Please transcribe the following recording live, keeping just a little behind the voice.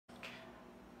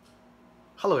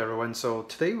Hello everyone, so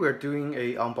today we're doing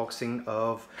a unboxing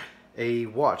of a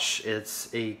watch. It's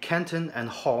a Canton and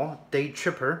Hall Day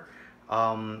Tripper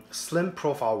slim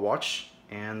profile watch,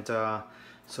 and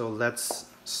so let's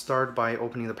start by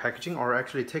opening the packaging, or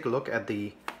actually take a look at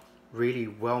the really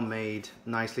well made,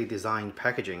 nicely designed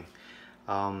packaging.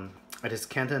 It is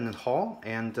Canton and Hall,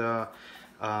 and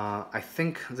I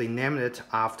think they named it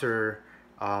after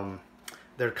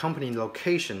their company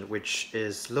location, which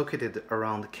is located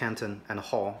around Canton and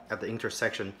Hall at the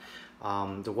intersection.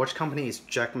 The watch company is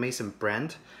Jack Mason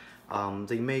brand.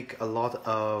 They make a lot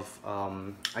of,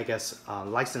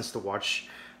 licensed watch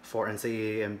for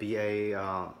NCAA, NBA,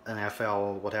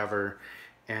 NFL, whatever.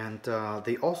 And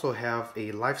they also have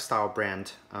a lifestyle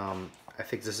brand. I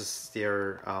think this is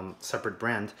their separate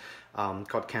brand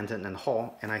called Canton and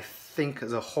Hall. And I think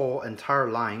the whole entire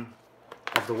line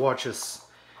of the watches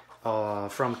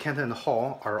from Canton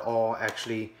Hall are all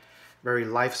actually very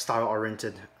lifestyle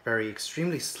oriented, very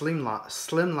extremely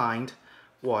slimlined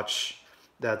watch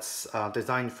that's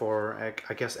designed for,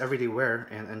 I guess, everyday wear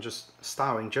and just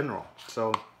style in general.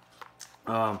 So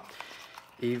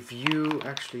if you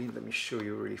actually, let me show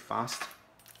you really fast.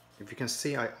 If you can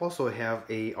see, I also have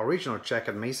a original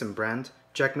Jack Mason brand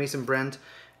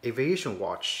aviation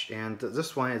watch, and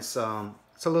this one is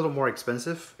it's a little more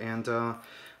expensive, and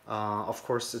of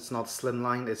course it's not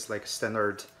slimline, it's like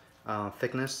standard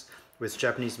thickness with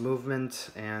Japanese movement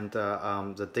and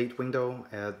the date window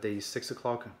at the 6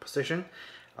 o'clock position.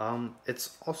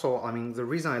 It's also, I mean, the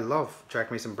reason I love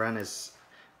Jack Mason brand is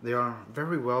they are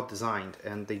very well designed,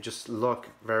 and they just look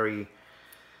very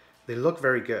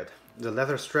good. The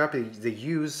leather strap they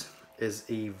use is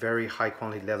a very high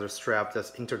quality leather strap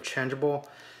that's interchangeable,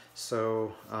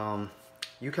 so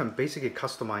you can basically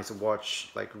customize a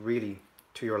watch like really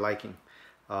to your liking.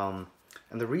 And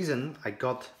the reason I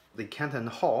got the Canton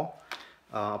Hall,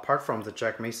 apart from the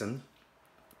Jack Mason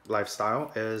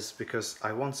lifestyle, is because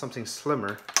I want something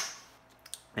slimmer,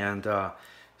 and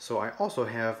so I also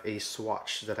have a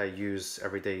swatch that I use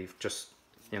every day, just,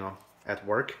 you know, at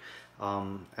work,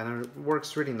 and it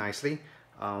works really nicely.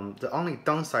 The only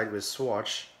downside with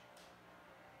swatch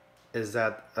is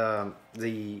that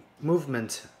the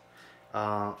movement,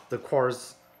 the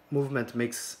quartz movement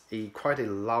makes quite a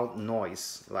loud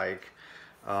noise, like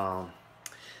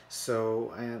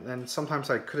so, and sometimes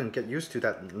I couldn't get used to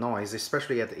that noise,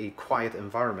 especially at a quiet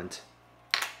environment.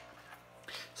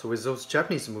 So with those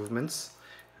Japanese movements,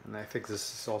 and I think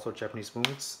this is also Japanese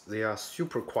movements, they are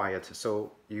super quiet,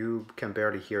 so you can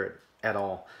barely hear it at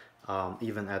all,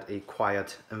 even at a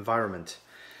quiet environment.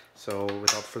 So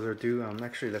without further ado,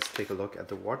 actually let's take a look at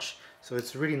the watch. So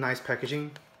it's really nice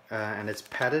packaging, and it's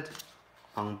padded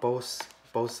on both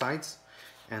sides,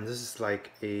 and this is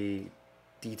like a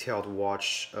detailed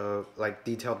watch, like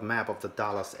detailed map of the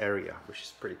Dallas area, which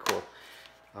is pretty cool.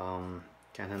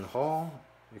 Canton Hall,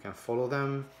 you can follow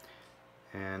them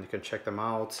and you can check them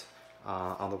out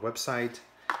on the website.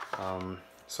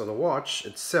 So the watch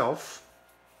itself,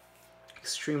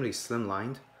 extremely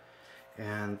slimlined,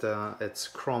 and it's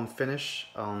chrome finish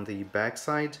on the back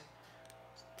side.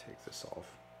 Let's take this off.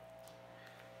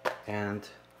 And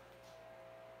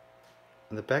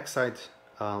in the backside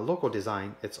logo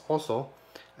design, it's also,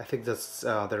 I think that's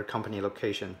their company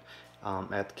location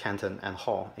at Canton and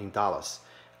Hall in Dallas.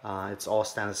 It's all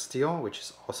stainless steel, which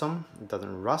is awesome. It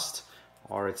doesn't rust,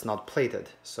 or it's not plated,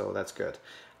 so that's good.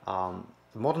 The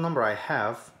model number I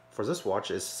have for this watch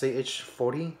is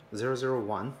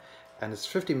CH40001, and it's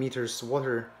 50 meters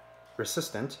water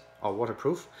resistant or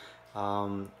waterproof,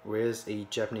 with a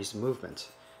Japanese movement.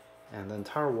 And the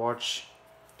entire watch,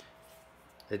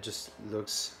 it just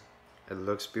looks,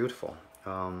 beautiful.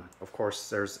 Of course,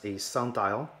 there's a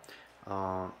sundial.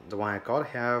 The one I got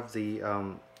have the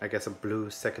I guess a blue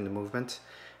second movement,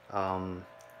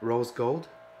 rose gold,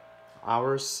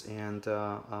 hours and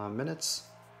minutes,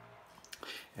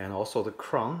 and also the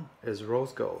crown is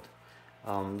rose gold.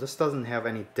 This doesn't have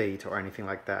any date or anything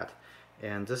like that,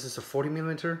 and this is a 40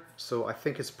 millimeter, so I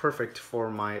think it's perfect for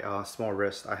my small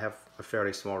wrist. I have a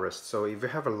fairly small wrist, so if you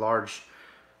have a large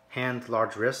hand,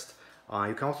 large wrist,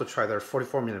 you can also try their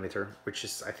 44 millimeter, which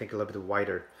is, I think, a little bit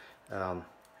wider,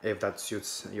 if that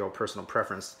suits your personal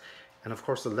preference. And of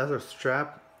course, the leather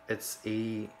strap, it's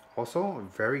also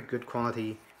very good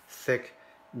quality, thick,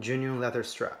 genuine leather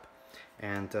strap.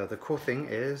 And the cool thing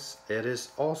is, it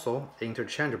is also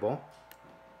interchangeable.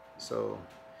 So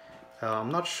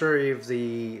I'm not sure if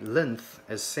the length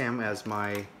is same as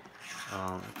my,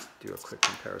 let's do a quick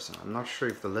comparison. I'm not sure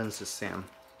if the length is same,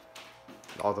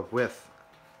 or the width.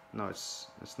 No, it's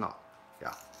not.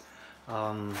 Yeah.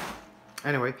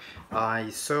 Anyway,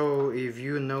 so if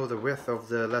you know the width of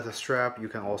the leather strap, you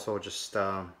can also just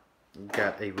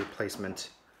get a replacement.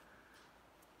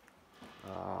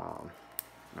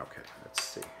 Okay, let's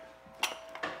see.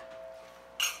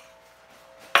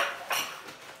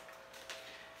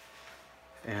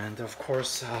 And of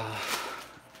course,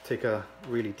 take a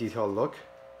really detailed look.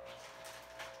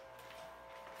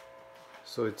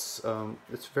 So it's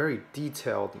very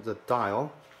detailed, the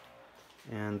dial,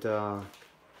 and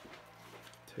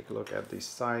take a look at the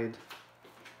side,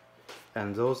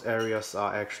 and those areas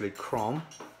are actually chrome,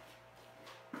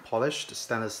 polished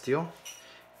stainless steel.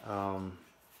 The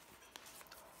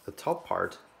top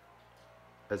part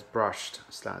is brushed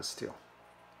stainless steel,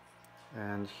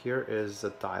 and here is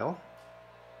the dial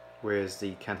with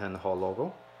the Canton Hall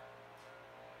logo.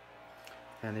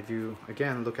 And if you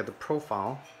again look at the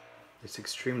profile, it's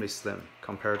extremely slim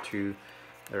compared to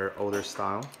their older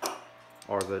style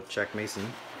or the Jack Mason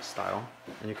style,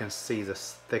 and you can see the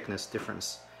thickness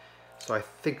difference. So I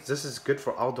think this is good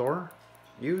for outdoor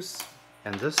use,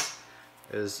 and this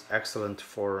is excellent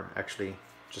for actually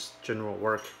just general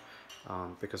work,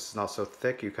 because it's not so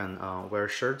thick. You can wear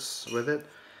shirts with it.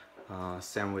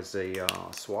 Same with the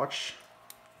swatch.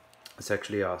 It's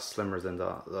actually slimmer than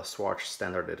the swatch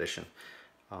standard edition.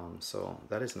 So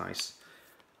that is nice.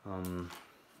 I'm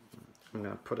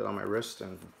gonna put it on my wrist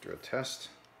and do a test.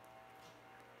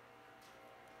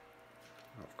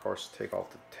 Of course, take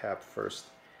off the tab first.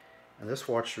 And this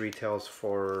watch retails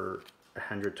for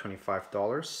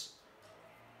 $125,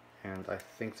 and I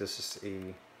think this is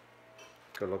a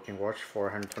good looking watch for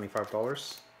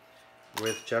 $125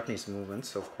 with Japanese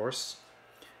movements, of course.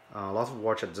 Lots of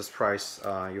watch at this price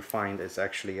you find is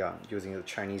actually using the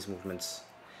Chinese movements,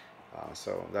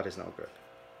 so that is no good.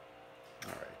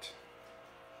 All right.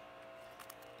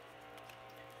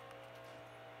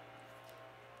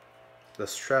 The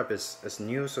strap is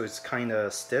new, so it's kind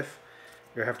of stiff.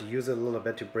 You have to use it a little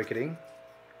bit to break it in,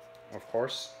 of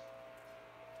course.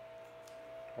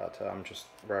 But I'm just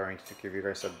wearing it to give you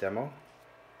guys a demo.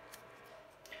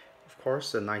 Of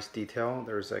course, a nice detail.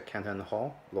 There's a Canton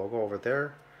Hall logo over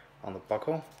there on the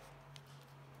buckle.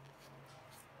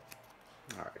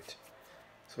 All right.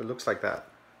 So it looks like that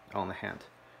on the hand.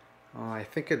 I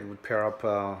think it would pair up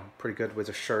pretty good with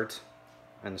a shirt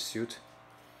and a suit.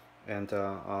 And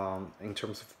in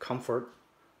terms of comfort,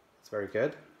 it's very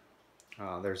good.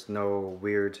 There's no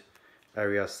weird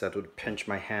areas that would pinch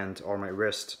my hand or my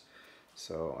wrist,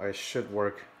 so it should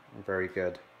work very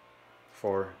good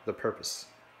for the purpose.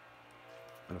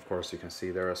 And of course, you can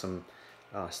see there are some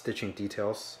stitching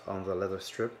details on the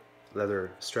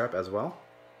leather strap as well.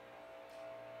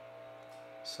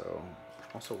 So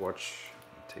also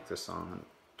take this on and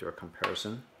do a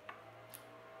comparison.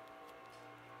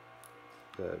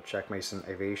 The Jack Mason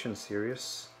Aviation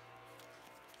series,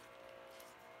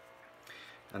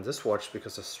 and this watch,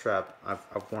 because the strap,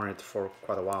 I've worn it for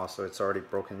quite a while, so it's already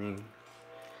broken in,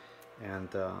 and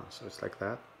so it's like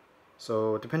that.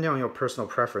 So depending on your personal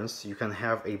preference, you can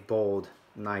have a bold,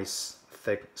 nice,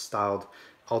 thick styled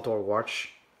outdoor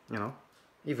watch, you know,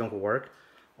 even for work.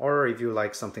 Or if you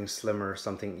like something slimmer,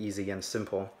 something easy and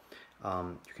simple,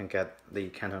 you can get the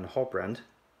Canton Hall brand.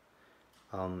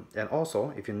 And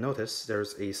also, if you notice,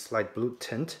 there's a slight blue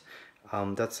tint.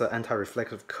 That's an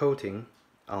anti-reflective coating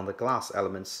on the glass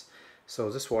elements. So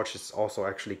this watch is also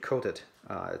actually coated.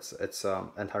 It's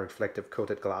anti-reflective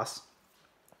coated glass.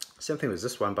 Same thing with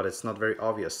this one, but it's not very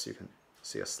obvious. You can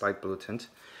see a slight blue tint,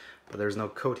 but there's no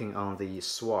coating on the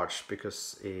swatch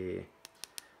because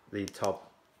the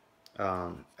top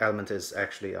element is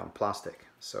actually plastic.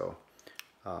 So.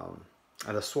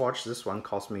 And the swatch, this one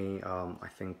cost me I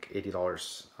think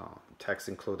 $80, tax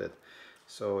included.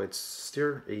 So it's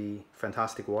still a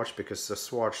fantastic watch because the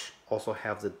swatch also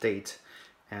have the date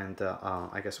and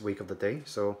I guess week of the day.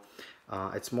 So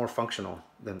it's more functional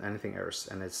than anything else,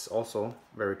 and it's also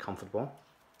very comfortable.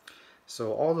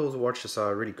 So all those watches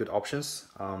are really good options.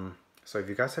 So if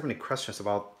you guys have any questions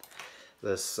about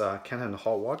this Canton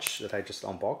Hall watch that I just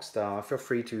unboxed, feel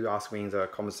free to ask me in the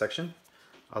comment section.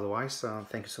 Otherwise,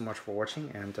 thank you so much for watching,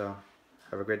 and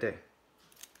have a great day.